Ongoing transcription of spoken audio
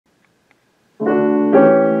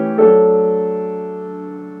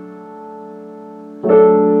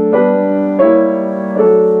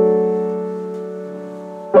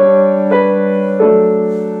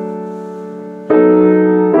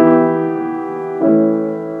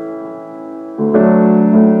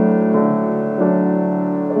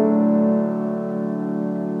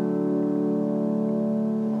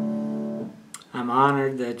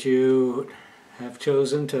that you have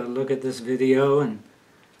chosen to look at this video, and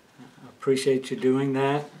appreciate you doing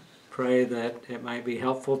that. Pray that it might be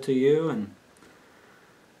helpful to you and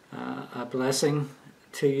a blessing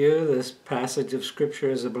to you. This passage of Scripture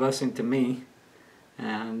is a blessing to me,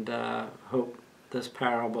 and hope this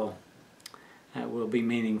parable will be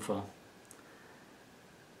meaningful.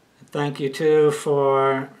 Thank you too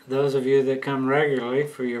for those of you that come regularly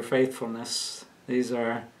for your faithfulness. These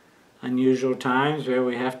are unusual times where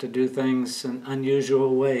we have to do things in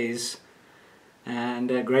unusual ways,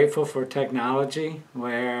 and grateful for technology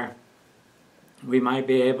where we might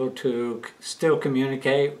be able to still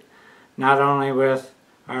communicate not only with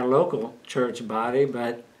our local church body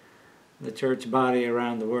but the church body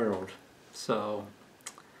around the world. So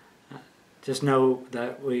just know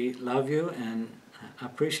that we love you and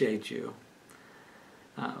appreciate you.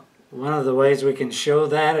 One of the ways we can show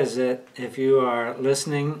that is that if you are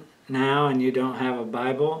listening now and you don't have a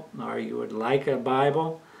Bible, or you would like a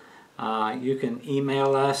Bible, you can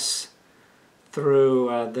email us through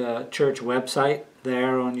the church website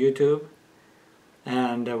there on YouTube,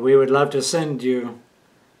 and we would love to send you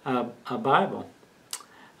a Bible.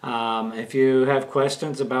 If you have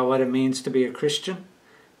questions about what it means to be a Christian,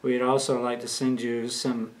 we'd also like to send you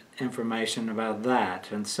some information about that.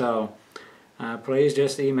 And so please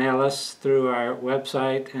just email us through our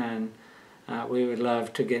website, and we would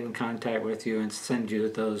love to get in contact with you and send you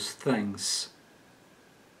those things.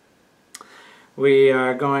 We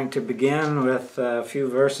are going to begin with a few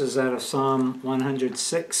verses out of Psalm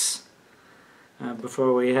 106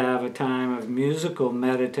 before we have a time of musical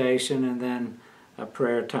meditation and then a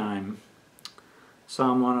prayer time.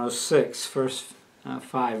 Psalm 106, first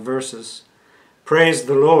 5 verses. Praise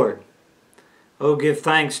the Lord. Oh, give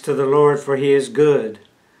thanks to the Lord, for he is good,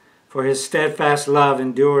 for his steadfast love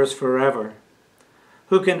endures forever.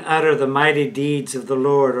 Who can utter the mighty deeds of the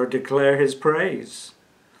Lord or declare his praise?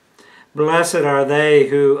 Blessed are they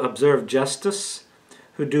who observe justice,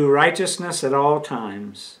 who do righteousness at all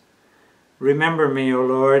times. Remember me, O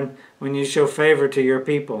Lord, when you show favor to your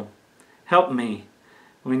people. Help me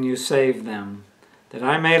when you save them, that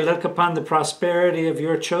I may look upon the prosperity of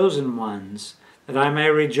your chosen ones, that I may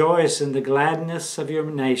rejoice in the gladness of your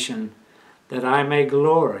nation, that I may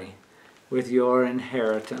glory with your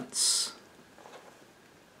inheritance.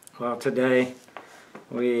 Well, today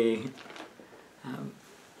we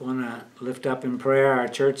want to lift up in prayer our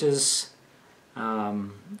churches.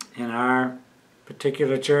 In our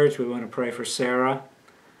particular church, we want to pray for Sarah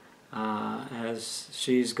as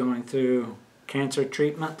she's going through cancer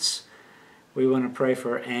treatments. We want to pray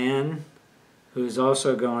for Anne, who's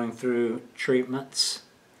also going through treatments.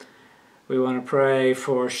 We want to pray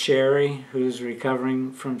for Sherry, who's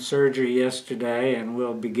recovering from surgery yesterday and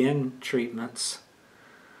will begin treatments.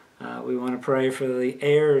 We want to pray for the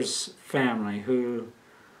Ayers family, who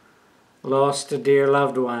lost a dear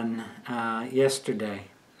loved one yesterday,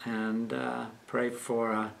 and pray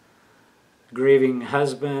for a grieving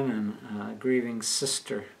husband and a grieving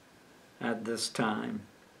sister at this time.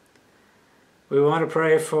 We want to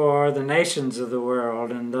pray for the nations of the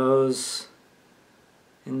world and those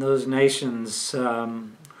in those nations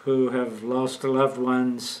who have lost loved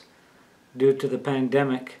ones due to the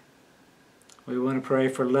pandemic. We want to pray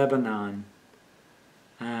for Lebanon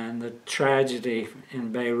and the tragedy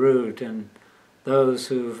in Beirut and those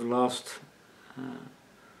who've lost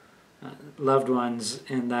loved ones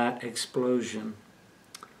in that explosion.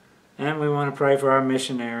 And we want to pray for our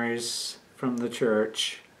missionaries from the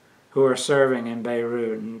church who are serving in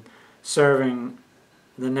Beirut and serving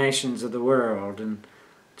the nations of the world, and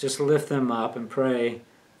just lift them up and pray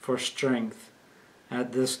for strength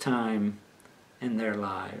at this time in their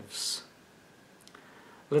lives.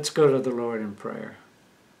 Let's go to the Lord in prayer.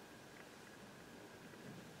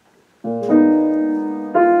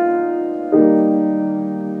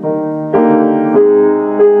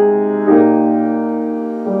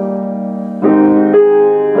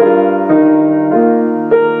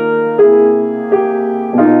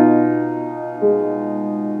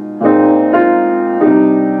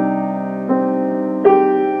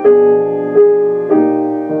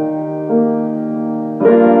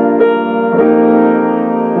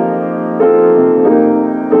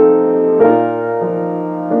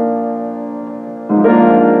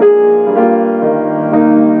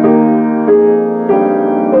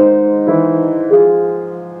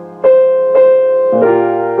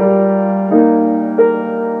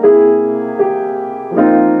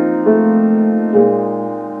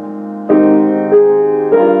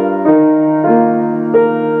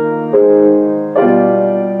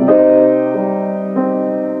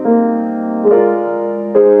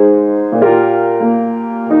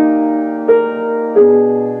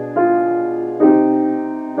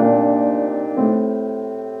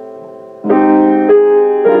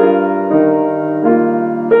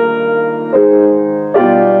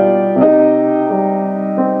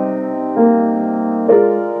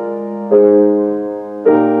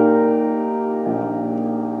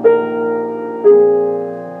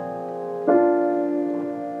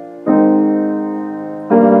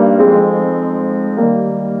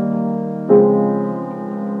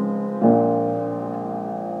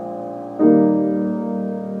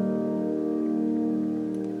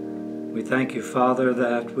 We thank you, Father,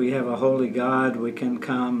 that we have a holy God we can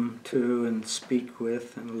come to and speak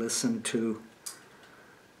with and listen to,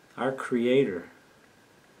 our Creator.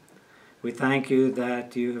 We thank you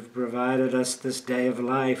that you have provided us this day of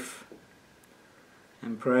life,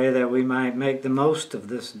 and pray that we might make the most of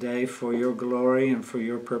this day for your glory and for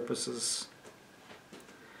your purposes.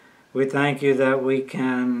 We thank you that we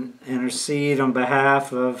can intercede on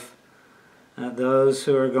behalf of those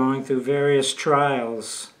who are going through various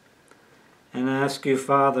trials, and ask you,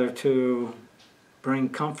 Father, to bring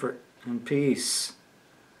comfort and peace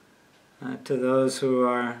to those who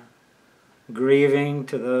are grieving,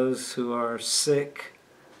 to those who are sick.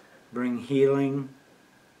 Bring healing.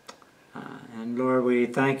 And Lord, we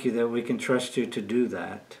thank you that we can trust you to do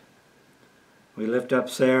that. We lift up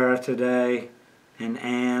Sarah today, and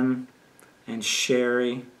Ann, and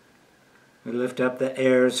Sherry. We lift up the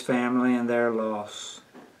Ayers family and their loss.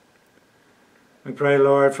 We pray,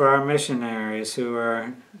 Lord, for our missionaries who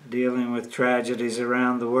are dealing with tragedies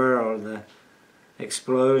around the world, the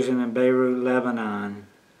explosion in Beirut, Lebanon,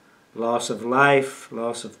 loss of life,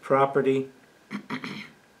 loss of property.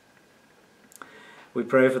 We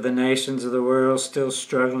pray for the nations of the world still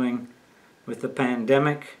struggling with the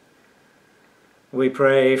pandemic. We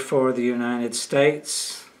pray for the United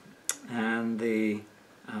States and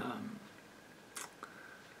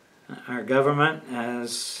our government,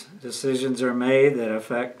 as decisions are made that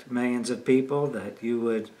affect millions of people, that you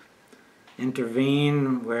would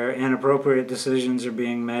intervene where inappropriate decisions are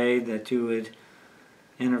being made, that you would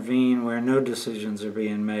intervene where no decisions are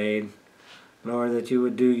being made. Lord, that you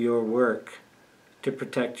would do your work to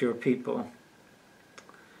protect your people.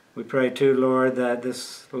 We pray too, Lord, that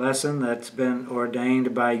this lesson that's been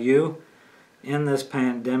ordained by you in this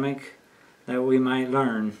pandemic, that we might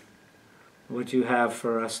learn what you have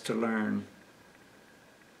for us to learn.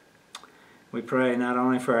 We pray not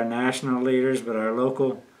only for our national leaders, but our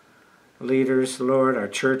local leaders, Lord, our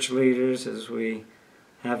church leaders, as we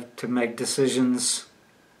have to make decisions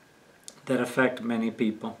that affect many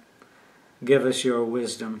people. Give us your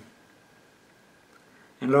wisdom.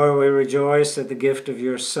 And Lord, we rejoice at the gift of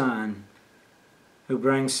your Son, who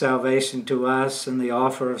brings salvation to us and the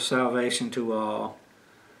offer of salvation to all.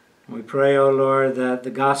 We pray, O Lord, that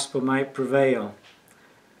the gospel might prevail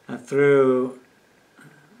through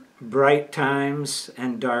bright times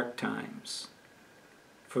and dark times,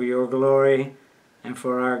 for your glory and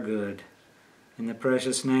for our good. In the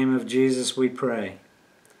precious name of Jesus we pray.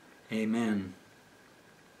 Amen.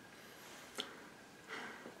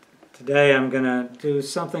 Today I'm going to do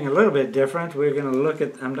something a little bit different. We're going to look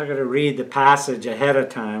at, I'm not going to read the passage ahead of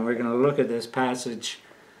time. We're going to look at this passage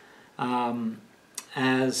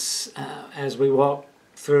as we walk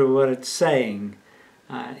through what it's saying.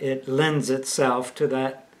 It lends itself to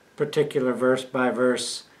that particular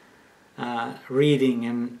verse-by-verse reading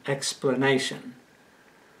and explanation.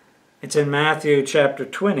 It's in Matthew chapter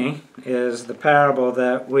 20, is the parable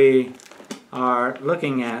that we are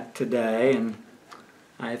looking at today. And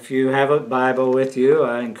if you have a Bible with you,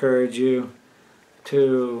 I encourage you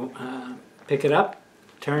to pick it up,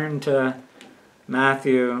 turn to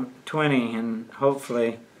Matthew 20, and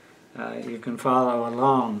hopefully you can follow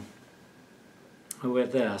along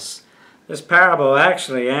with this. This parable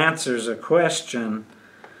actually answers a question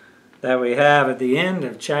that we have at the end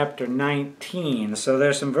of chapter 19. So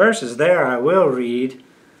there's some verses there I will read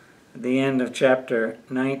at the end of chapter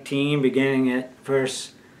 19, beginning at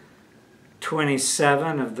verse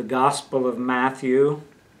 27 of the Gospel of Matthew.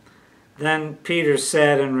 Then Peter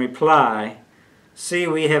said in reply, "See,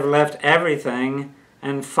 we have left everything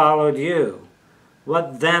and followed you.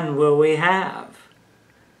 What then will we have?"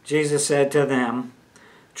 Jesus said to them,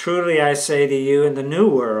 "Truly I say to you, in the new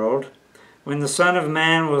world, when the Son of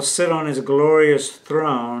Man will sit on his glorious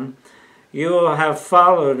throne, you who have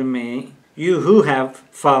followed me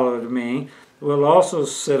will also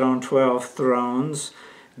sit on 12 thrones,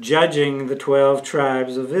 judging the 12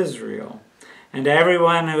 tribes of Israel. And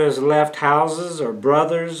everyone who has left houses or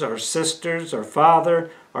brothers or sisters or father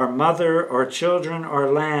or mother or children or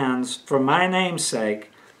lands for my name's sake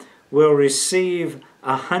will receive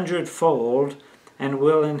 100-fold and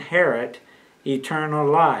will inherit eternal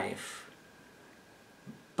life.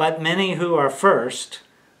 But many who are first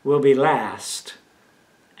will be last,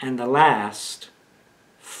 and the last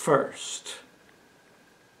first."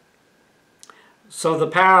 So the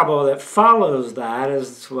parable that follows that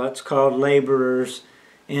is what's called laborers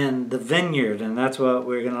in the vineyard, and that's what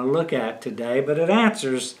we're going to look at today. But it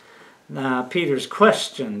answers Peter's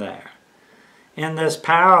question there. In this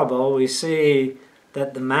parable, we see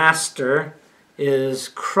that the master is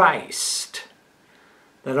Christ.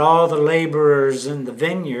 that all the laborers in the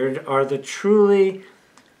vineyard are the truly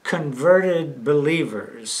converted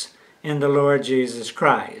believers in the Lord Jesus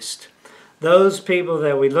Christ. Those people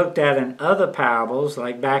that we looked at in other parables,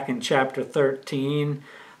 like back in chapter 13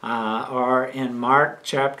 or in Mark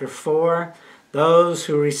chapter 4, those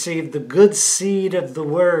who received the good seed of the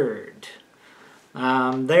word.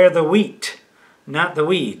 They're the wheat, not the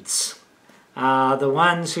weeds. The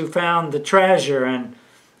ones who found the treasure in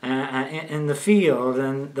the field,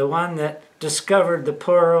 and the one that discovered the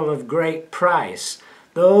pearl of great price.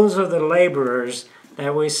 Those are the laborers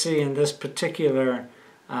that we see in this particular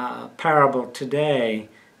parable today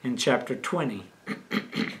in chapter 20.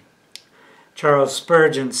 Charles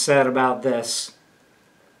Spurgeon said about this,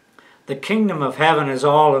 "The kingdom of heaven is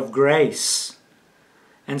all of grace,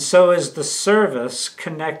 and so is the service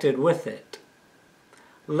connected with it.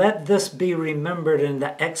 Let this be remembered in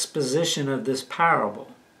the exposition of this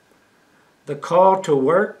parable. The call to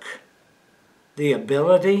work, the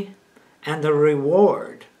ability, and the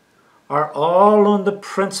reward are all on the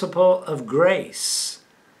principle of grace,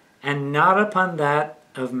 and not upon that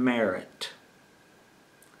of merit."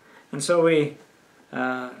 And so we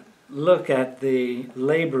look at the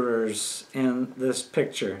laborers in this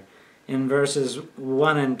picture in verses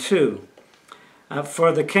 1 and 2.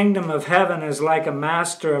 "For the kingdom of heaven is like a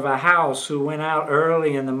master of a house who went out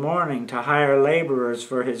early in the morning to hire laborers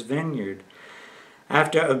for his vineyard.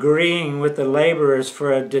 After agreeing with the laborers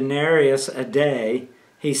for a denarius a day,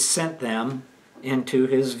 he sent them into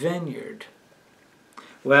his vineyard."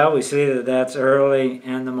 Well, we see that that's early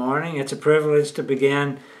in the morning. It's a privilege to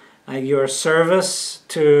begin your service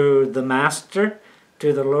to the Master,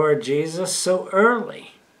 to the Lord Jesus, so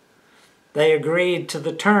early. They agreed to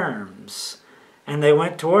the terms, and they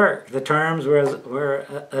went to work. The terms were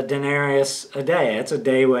a denarius a day. That's a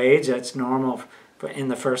day wage. That's normal in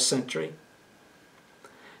the first century.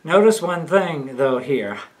 Notice one thing, though,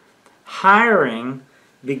 here. Hiring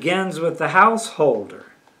begins with the householder,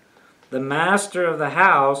 the master of the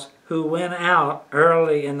house who went out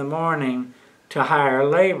early in the morning to hire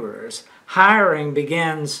laborers. Hiring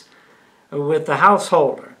begins with the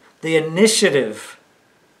householder. The initiative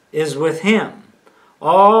is with him.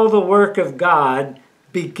 All the work of God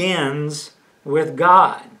begins with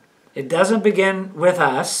God. It doesn't begin with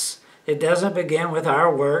us. It doesn't begin with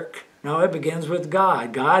our work. No, it begins with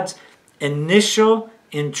God. God's initial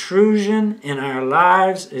intrusion in our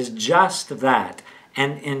lives is just that,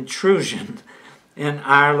 an intrusion in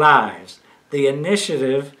our lives. The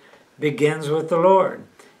initiative begins with the Lord.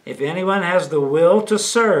 If anyone has the will to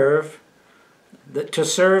serve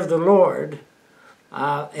the Lord,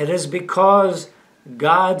 it is because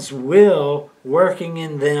God's will working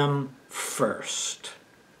in them first.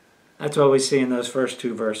 That's what we see in those first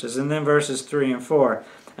two verses. And then verses 3 and 4.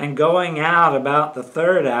 "And going out about the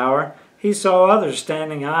third hour, he saw others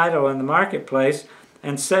standing idle in the marketplace,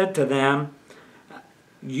 and said to them,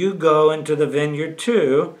 'You go into the vineyard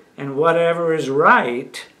too, and whatever is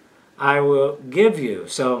right I will give you.'"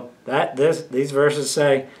 So these verses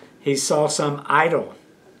say he saw some idle.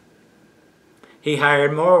 He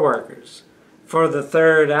hired more workers. For the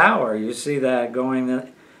third hour, you see that going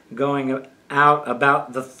out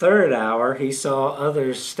about the third hour, he saw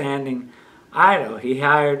others standing idle. He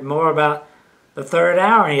hired more about the third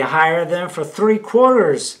hour. He hired them for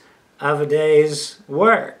 3/4 of a day's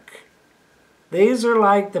work. These are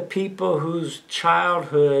like the people whose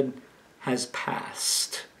childhood has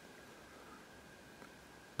passed,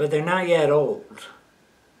 but they're not yet old.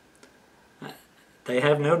 They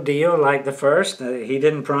have no deal like the first. He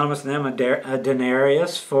didn't promise them a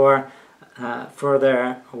denarius for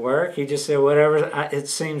their work. He just said, "Whatever it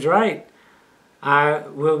seems right, I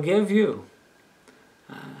will give you."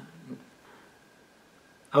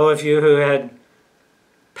 If you who had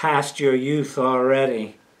passed your youth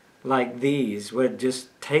already, like these, would just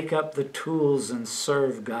take up the tools and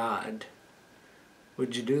serve God,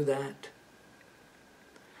 would you do that?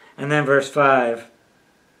 And then verse 5.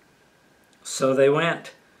 "So they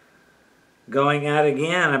went, going out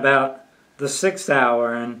again about the 6th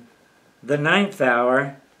hour, and the 9th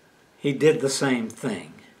hour he did the same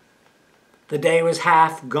thing." The day was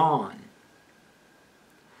half gone.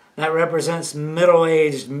 That represents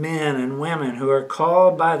middle-aged men and women who are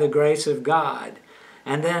called by the grace of God.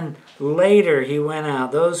 And then later he went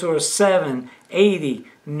out. Those who are 7, 80,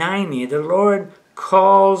 90. The Lord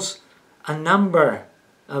calls a number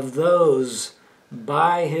of those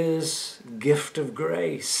by his gift of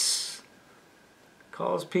grace.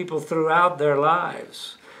 Calls people throughout their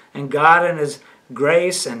lives. And God in his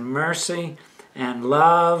grace and mercy and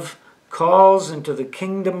love calls into the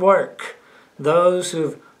kingdom work those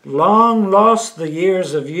who've long lost the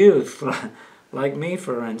years of youth, like me,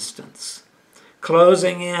 for instance,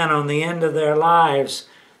 closing in on the end of their lives,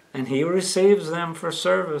 and he receives them for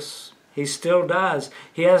service. He still does.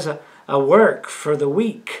 He has a work for the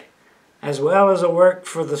weak as well as a work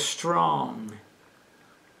for the strong.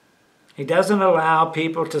 He doesn't allow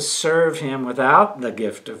people to serve him without the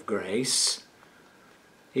gift of grace,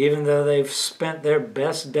 even though they've spent their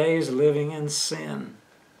best days living in sin.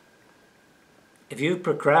 If you've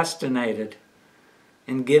procrastinated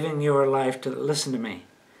in giving your life to, listen to me,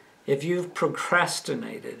 if you've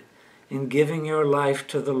procrastinated in giving your life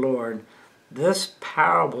to the Lord, this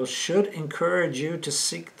parable should encourage you to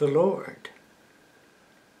seek the Lord.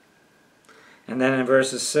 And then in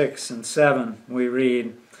verses 6 and 7 we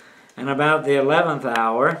read, "And about the 11th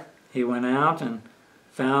hour he went out and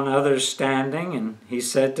found others standing, and he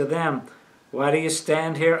said to them, 'Why do you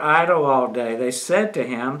stand here idle all day?' They said to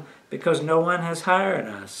him, 'Because no one has hired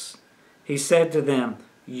us.' He said to them,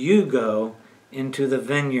 'You go into the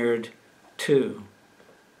vineyard too.'"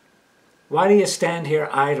 Why do you stand here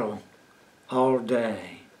idle all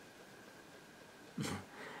day?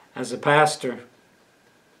 As a pastor,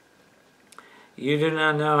 you do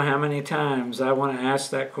not know how many times I want to ask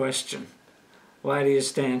that question. Why do you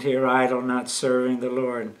stand here idle, not serving the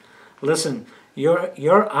Lord? Listen,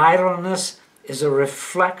 your idleness is a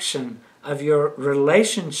reflection of your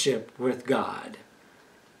relationship with God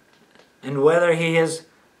and whether he has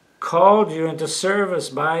called you into service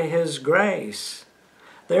by his grace.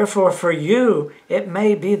 Therefore, for you, it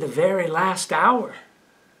may be the very last hour.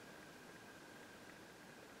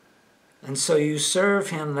 And so you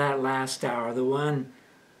serve him that last hour, the one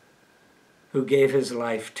who gave his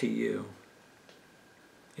life to you.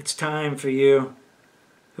 It's time for you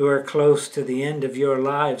who are close to the end of your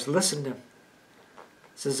lives. Listen to me.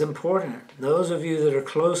 This is important. Those of you that are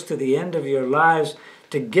close to the end of your lives,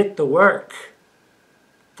 to get the work.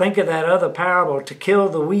 Think of that other parable, to kill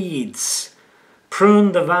the weeds,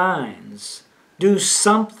 prune the vines, do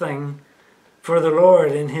something for the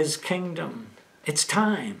Lord in his kingdom. It's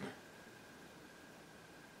time.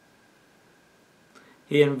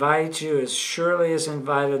 He invites you as surely as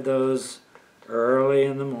invited those early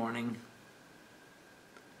in the morning,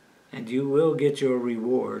 and you will get your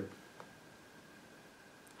reward.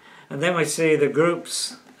 And then we see the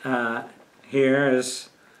groups here as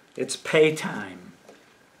it's pay time.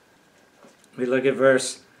 We look at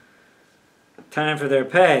time for their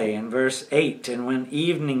pay in verse 8. "And when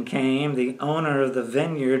evening came, the owner of the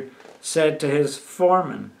vineyard said to his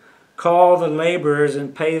foreman, 'Call the laborers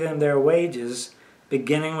and pay them their wages,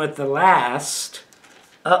 beginning with the last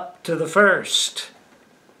up to the first.'"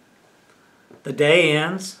 The day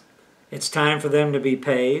ends. It's time for them to be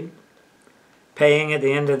paid. Paying at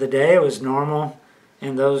the end of the day was normal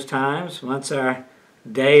in those times. Once our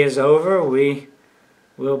day is over, we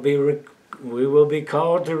will be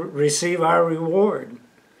called to receive our reward.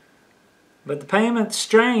 But the payment's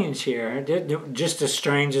strange here, just as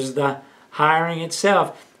strange as the hiring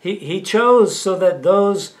itself. He chose so that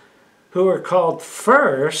those who are called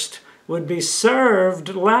first would be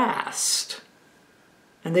served last.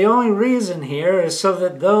 And the only reason here is so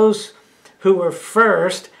that those who were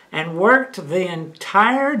first and worked the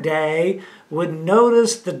entire day would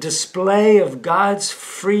notice the display of God's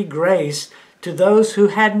free grace to those who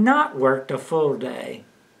had not worked a full day.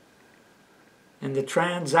 In the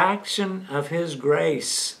transaction of his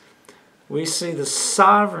grace, we see the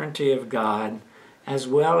sovereignty of God as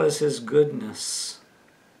well as his goodness.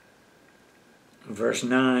 Verse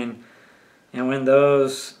 9, "And when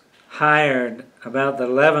those hired about the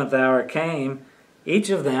 11th hour came, each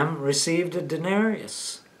of them received a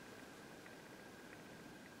denarius."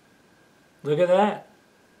 Look at that.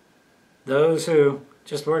 Those who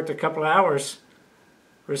just worked a couple hours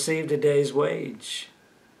received a day's wage.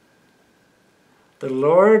 The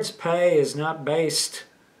Lord's pay is not based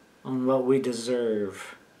on what we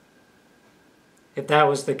deserve. If that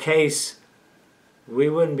was the case, we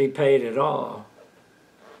wouldn't be paid at all.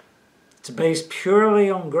 It's based purely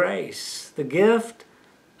on grace, the gift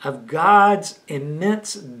of God's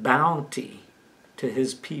immense bounty to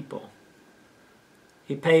his people.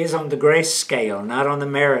 He pays on the grace scale, not on the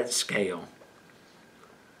merit scale.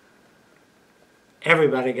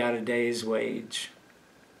 Everybody got a day's wage.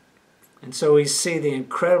 And so we see the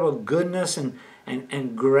incredible goodness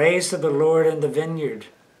and grace of the Lord in the vineyard.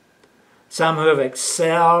 Some who have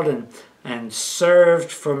excelled and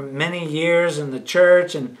served for many years in the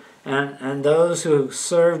church, and those who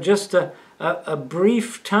serve just a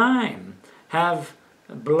brief time have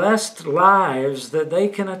blessed lives that they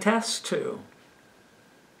can attest to.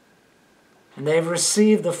 and they've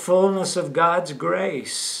received the fullness of God's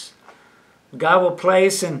grace. God will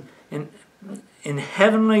place in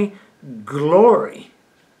heavenly glory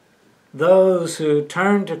those who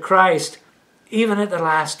turn to Christ even at the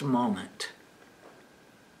last moment.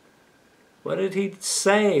 What did he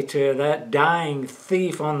say to that dying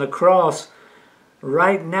thief on the cross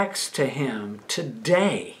right next to him?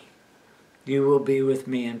 Today you will be with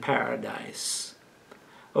me in paradise.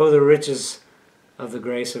 Oh, the riches of the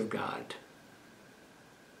grace of God.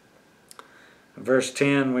 In verse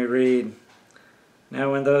 10 we read,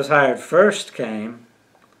 "Now when those hired first came,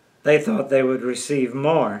 they thought they would receive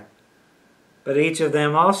more, but each of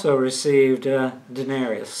them also received a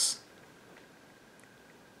denarius."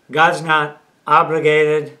 God's not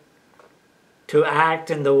obligated to act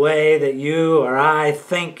in the way that you or I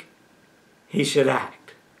think he should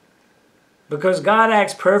act. Because God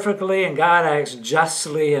acts perfectly and God acts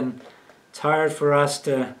justly, and it's hard for us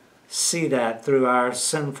to see that through our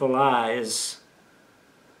sinful eyes.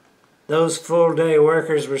 Those full-day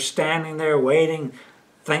workers were standing there waiting,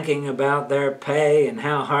 thinking about their pay and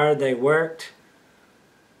how hard they worked.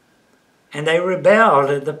 And they rebelled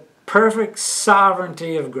at the perfect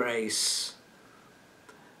sovereignty of grace.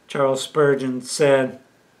 Charles Spurgeon said,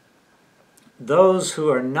 "Those who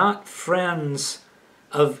are not friends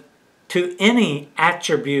to any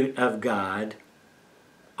attribute of God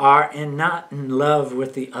are not in love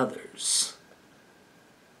with the others."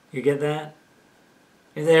 You get that?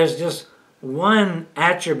 If there's just one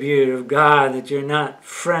attribute of God that you're not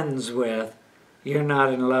friends with, you're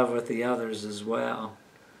not in love with the others as well.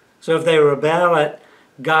 So if they rebel at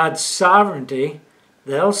God's sovereignty,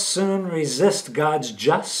 they'll soon resist God's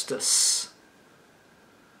justice.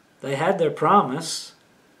 They had their promise,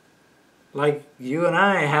 like you and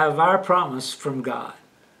I have our promise from God.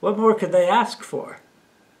 What more could they ask for?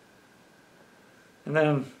 And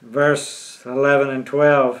then verse 11 and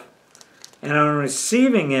 12, "And on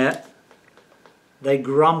receiving it, they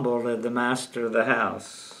grumbled at the master of the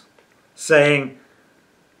house, saying,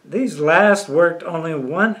 'These last worked only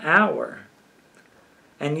 1 hour,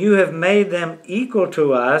 and you have made them equal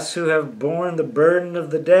to us who have borne the burden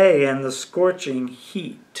of the day and the scorching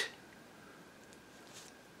heat.'"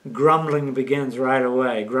 Grumbling begins right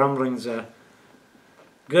away. Grumbling's a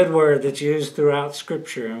good word that's used throughout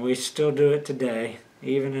Scripture, and we still do it today,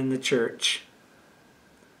 even in the church.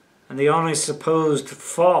 And the only supposed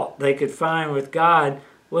fault they could find with God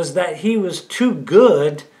was that he was too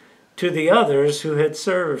good to the others who had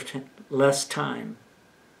served less time.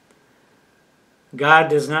 God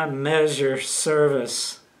does not measure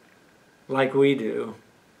service like we do.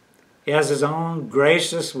 He has his own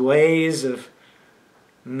gracious ways of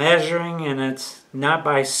measuring, and it's not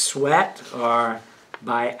by sweat or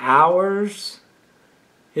by hours.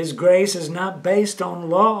 His grace is not based on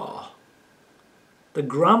law. The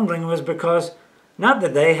grumbling was because, not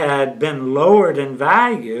that they had been lowered in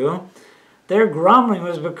value, their grumbling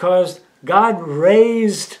was because God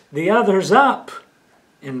raised the others up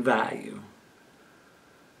in value.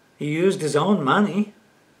 He used his own money,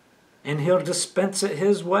 and he'll dispense it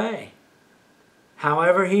his way,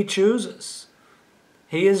 however he chooses.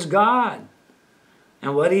 He is God,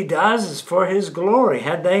 and what he does is for his glory.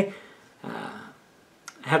 Had they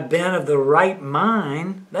have been of the right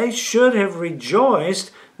mind, they should have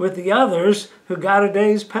rejoiced with the others who got a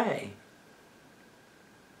day's pay.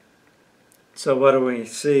 So what do we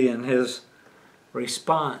see in his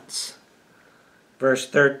response? Verse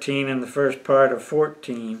 13 and the first part of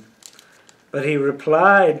 14. "But he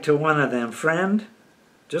replied to one of them, 'Friend,'"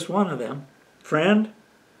 just one of them, "'Friend,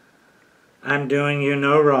 I'm doing you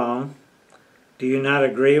no wrong. Do you not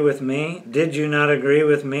agree with me? Did you not agree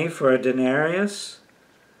with me for a denarius?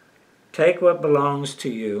 Take what belongs to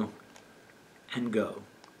you and go.'"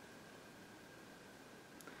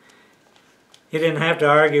 He didn't have to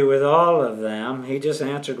argue with all of them. He just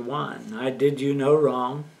answered one. "I did you no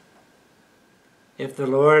wrong." If the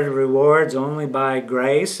Lord rewards only by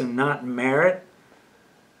grace and not merit,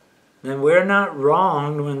 then we're not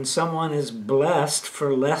wronged when someone is blessed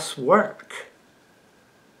for less work.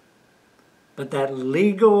 But that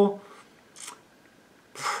legal,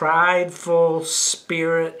 prideful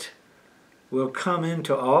spirit will come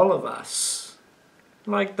into all of us.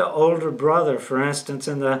 Like the older brother, for instance,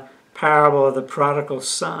 in the parable of the prodigal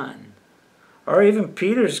son. Or even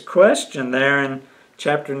Peter's question there in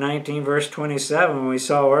chapter 19, verse 27, when we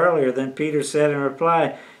saw earlier, "Then Peter said in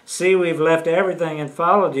reply, 'See, we've left everything and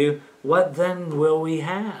followed you. What then will we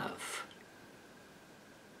have?'"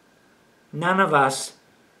 None of us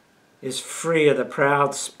is free of the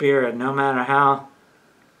proud spirit, no matter how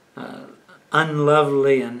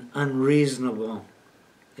unlovely and unreasonable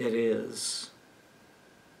it is.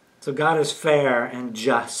 So God is fair and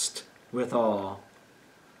just with all.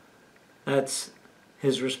 That's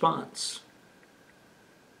his response.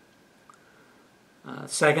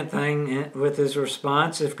 Second thing with his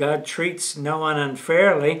response, if God treats no one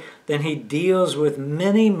unfairly, then he deals with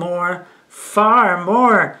many more, far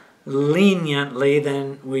more leniently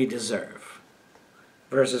than we deserve.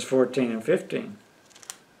 Verses 14 and 15.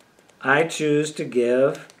 I choose to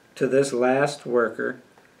give to this last worker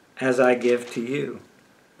as I give to you.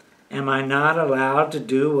 Am I not allowed to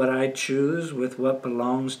do what I choose with what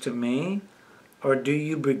belongs to me? Or do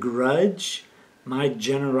you begrudge my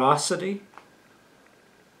generosity?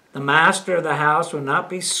 The master of the house will not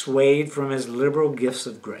be swayed from his liberal gifts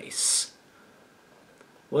of grace.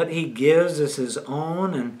 What he gives is his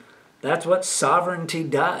own, and that's what sovereignty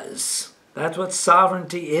does. That's what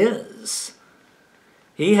sovereignty is.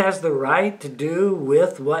 He has the right to do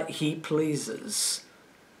with what he pleases.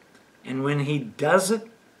 And when he does it,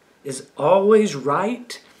 is always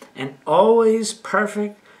right and always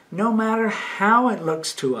perfect, no matter how it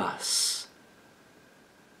looks to us.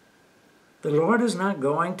 The Lord is not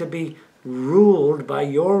going to be ruled by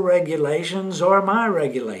your regulations or my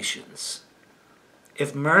regulations.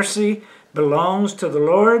 If mercy belongs to the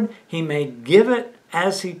Lord, he may give it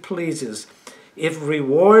as he pleases. If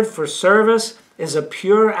reward for service is a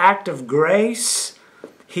pure act of grace,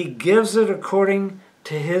 he gives it according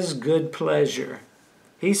to his good pleasure.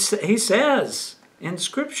 He says in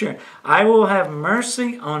Scripture, I will have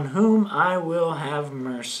mercy on whom I will have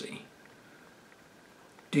mercy.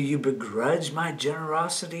 Do you begrudge my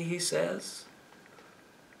generosity, he says?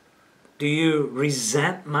 Do you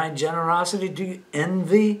resent my generosity? Do you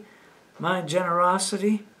envy my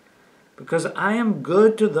generosity? Because I am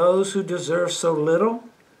good to those who deserve so little?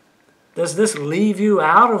 Does this leave you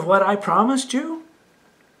out of what I promised you?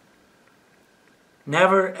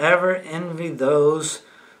 Never ever envy those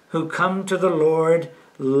who come to the Lord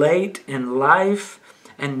late in life,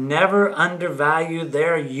 and never undervalue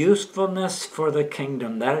their usefulness for the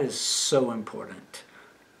kingdom. That is so important.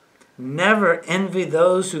 Never envy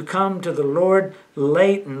those who come to the Lord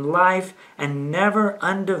late in life and never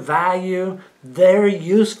undervalue their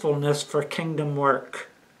usefulness for kingdom work.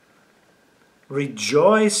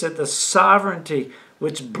 Rejoice at the sovereignty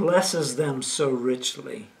which blesses them so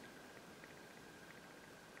richly.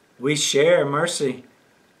 We share mercy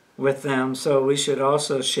with them, so we should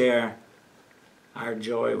also share our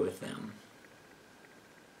joy with them.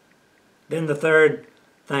 Then the third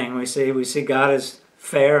thing we see God is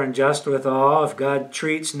fair and just with all. If God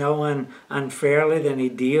treats no one unfairly, then he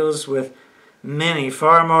deals with many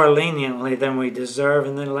far more leniently than we deserve.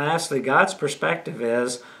 And then lastly, God's perspective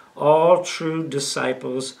is all true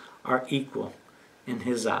disciples are equal in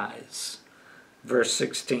his eyes. Verse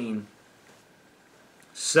 16.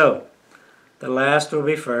 So, the last will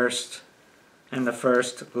be first, and the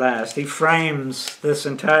first last. He frames this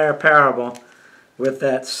entire parable with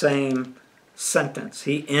that same sentence.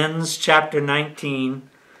 He ends chapter 19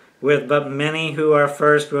 with, but many who are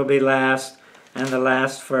first will be last, and the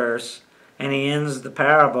last first. And he ends the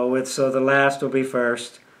parable with, so the last will be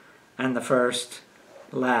first, and the first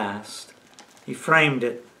last. He framed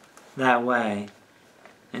it that way,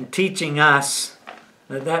 and teaching us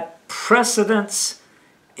that precedence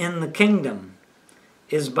in the kingdom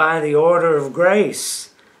is by the order of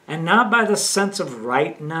grace, and not by the sense of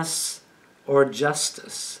rightness or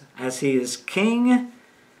justice. As he is king,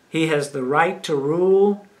 he has the right to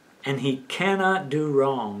rule, and he cannot do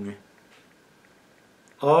wrong.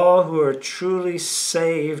 All who are truly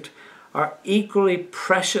saved are equally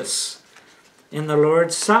precious in the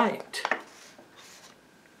Lord's sight,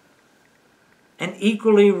 and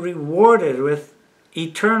equally rewarded with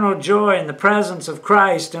eternal joy in the presence of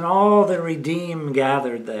Christ and all the redeemed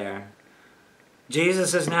gathered there.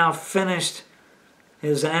 Jesus has now finished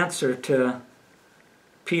his answer to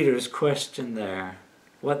Peter's question there.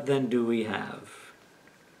 What then do we have?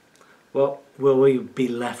 What will we be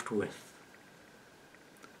left with?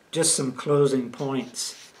 Just some closing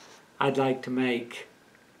points I'd like to make.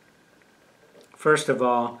 First of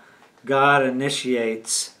all, God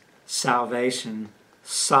initiates salvation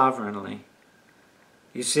sovereignly.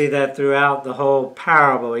 You see that throughout the whole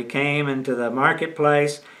parable. He came into the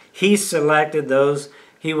marketplace. He selected those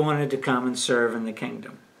he wanted to come and serve in the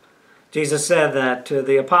kingdom. Jesus said that to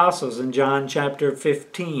the apostles in John chapter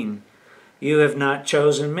 15. You have not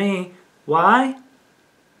chosen me. Why?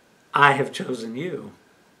 I have chosen you.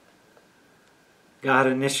 God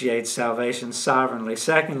initiates salvation sovereignly.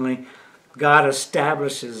 Secondly, God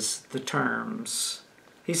establishes the terms.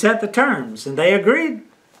 He set the terms, and they agreed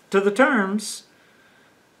to the terms.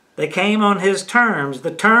 They came on his terms.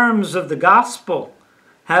 The terms of the gospel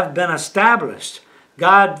have been established.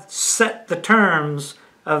 God set the terms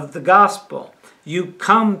of the gospel. You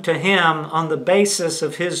come to him on the basis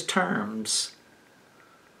of his terms.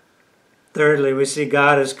 Thirdly, we see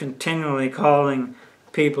God is continually calling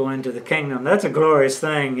people into the kingdom. That's a glorious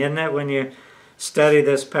thing, isn't it, when you study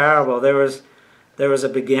this parable? There was a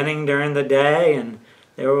beginning during the day, and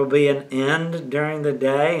there will be an end during the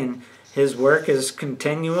day, and his work is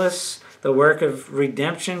continuous. The work of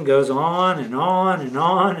redemption goes on and on and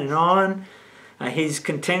on and on. He's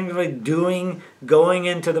continually going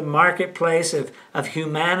into the marketplace of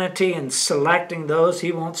humanity and selecting those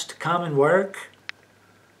he wants to come and work.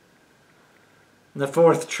 The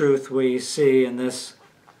fourth truth we see in this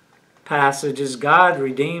passage is God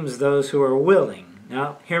redeems those who are willing.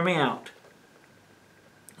 Now, hear me out.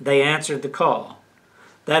 They answered the call.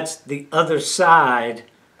 That's the other side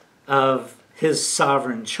of his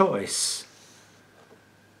sovereign choice.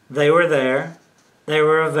 They were there. They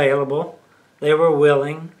were available. They were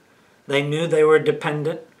willing. They knew they were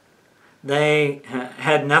dependent. They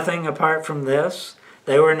had nothing apart from this.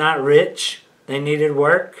 They were not rich. They needed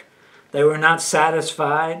work. They were not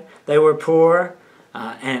satisfied. They were poor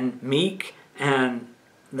and meek, and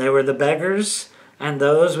they were the beggars and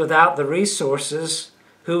those without the resources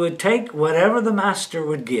who would take whatever the master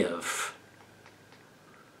would give.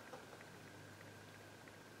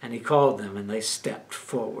 And he called them, and they stepped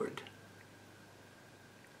forward.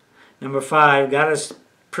 Number 5, God is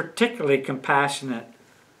particularly compassionate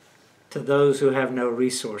to those who have no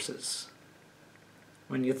resources.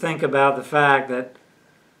 When you think about the fact that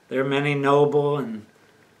there are many noble and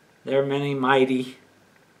there are many mighty,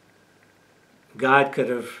 God could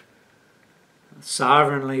have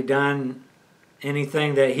sovereignly done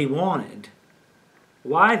anything that he wanted.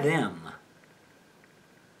 Why them?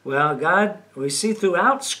 Well, God, we see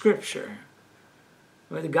throughout Scripture,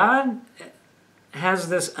 God has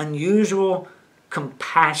this unusual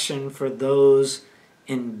compassion for those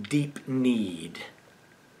in deep need,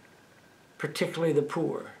 particularly the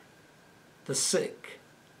poor, the sick.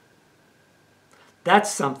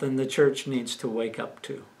 That's something the church needs to wake up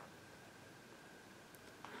to.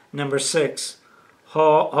 Number 6,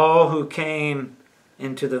 all who came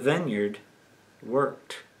into the vineyard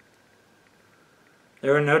worked.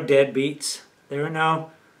 There were no deadbeats. There were no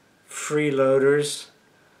freeloaders.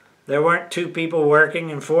 There weren't 2 people working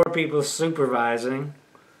and 4 people supervising.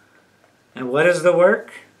 And what is the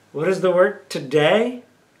work? What is the work today?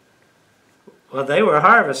 Well, they were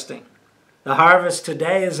harvesting. The harvest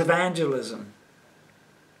today is evangelism.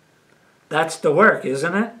 That's the work,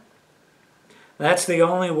 isn't it? That's the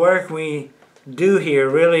only work we do here,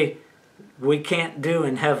 really, we can't do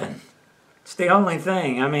in heaven. It's the only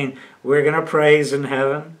thing. I mean, we're going to praise in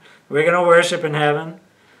heaven. We're going to worship in heaven.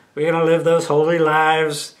 We're going to live those holy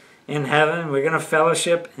lives in heaven. We're going to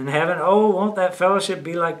fellowship in heaven. Oh, won't that fellowship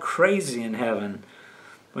be like crazy in heaven?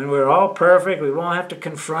 When we're all perfect, we won't have to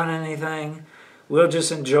confront anything. We'll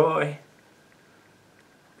just enjoy.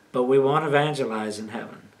 But we won't evangelize in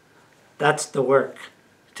heaven. That's the work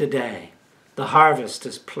today. The harvest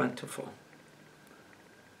is plentiful.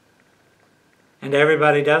 And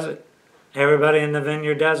everybody does it. Everybody in the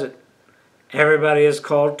vineyard does it. Everybody is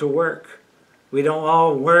called to work. We don't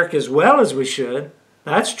all work as well as we should.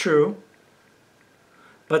 That's true.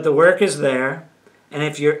 But the work is there. And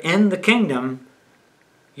if you're in the kingdom,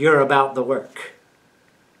 you're about the work.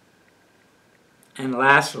 And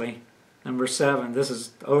lastly, number 7, this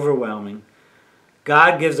is overwhelming.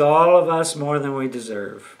 God gives all of us more than we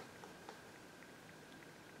deserve.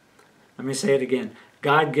 Let me say it again.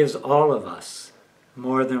 God gives all of us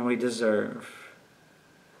more than we deserve.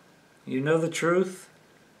 You know the truth?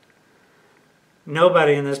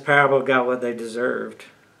 Nobody in this parable got what they deserved.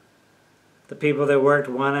 The people that worked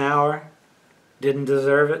 1 hour didn't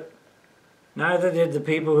deserve it. Neither did the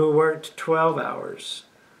people who worked 12 hours.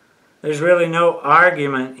 There's really no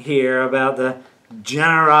argument here about the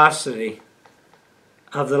generosity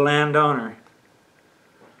of the landowner.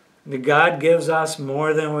 God gives us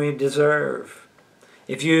more than we deserve.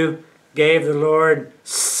 If you gave the Lord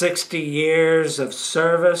 60 years of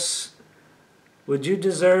service, would you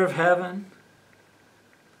deserve heaven?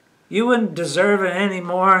 You wouldn't deserve it any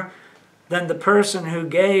more than the person who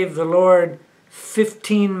gave the Lord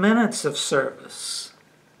 15 minutes of service.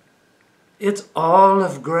 It's all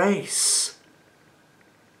of grace.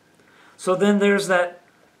 So then there's that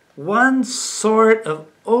one sort of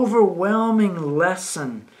overwhelming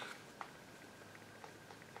lesson.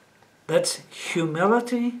 That's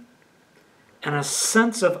humility and a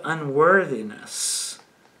sense of unworthiness.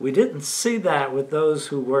 We didn't see that with those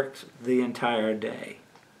who worked the entire day.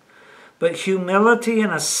 But humility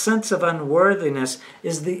and a sense of unworthiness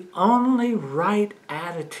is the only right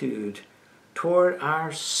attitude toward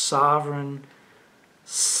our sovereign,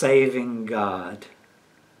 saving God.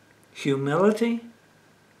 Humility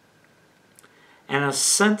and a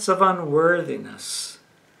sense of unworthiness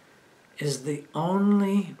is the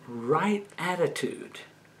only right attitude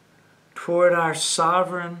toward our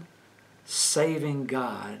sovereign, saving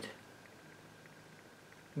God.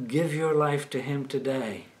 Give your life to Him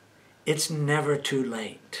today. It's never too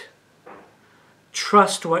late.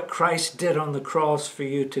 Trust what Christ did on the cross for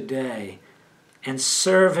you today and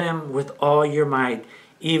serve Him with all your might,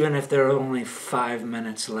 even if there are only 5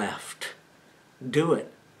 minutes left. Do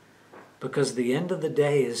it, because the end of the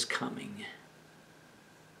day is coming.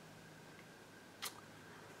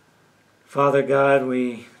 Father God,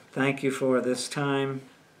 we thank you for this time.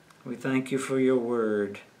 We thank you for your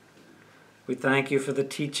word. We thank you for the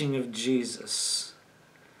teaching of Jesus.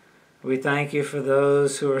 We thank you for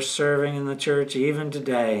those who are serving in the church even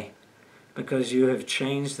today, because you have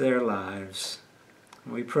changed their lives.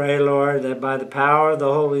 We pray, Lord, that by the power of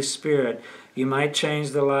the Holy Spirit, you might change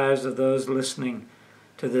the lives of those listening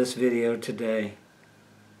to this video today.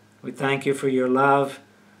 We thank you for your love,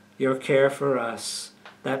 your care for us,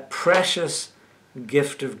 that precious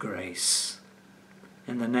gift of grace.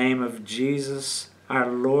 In the name of Jesus, our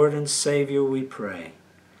Lord and Savior, we pray.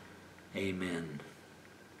 Amen.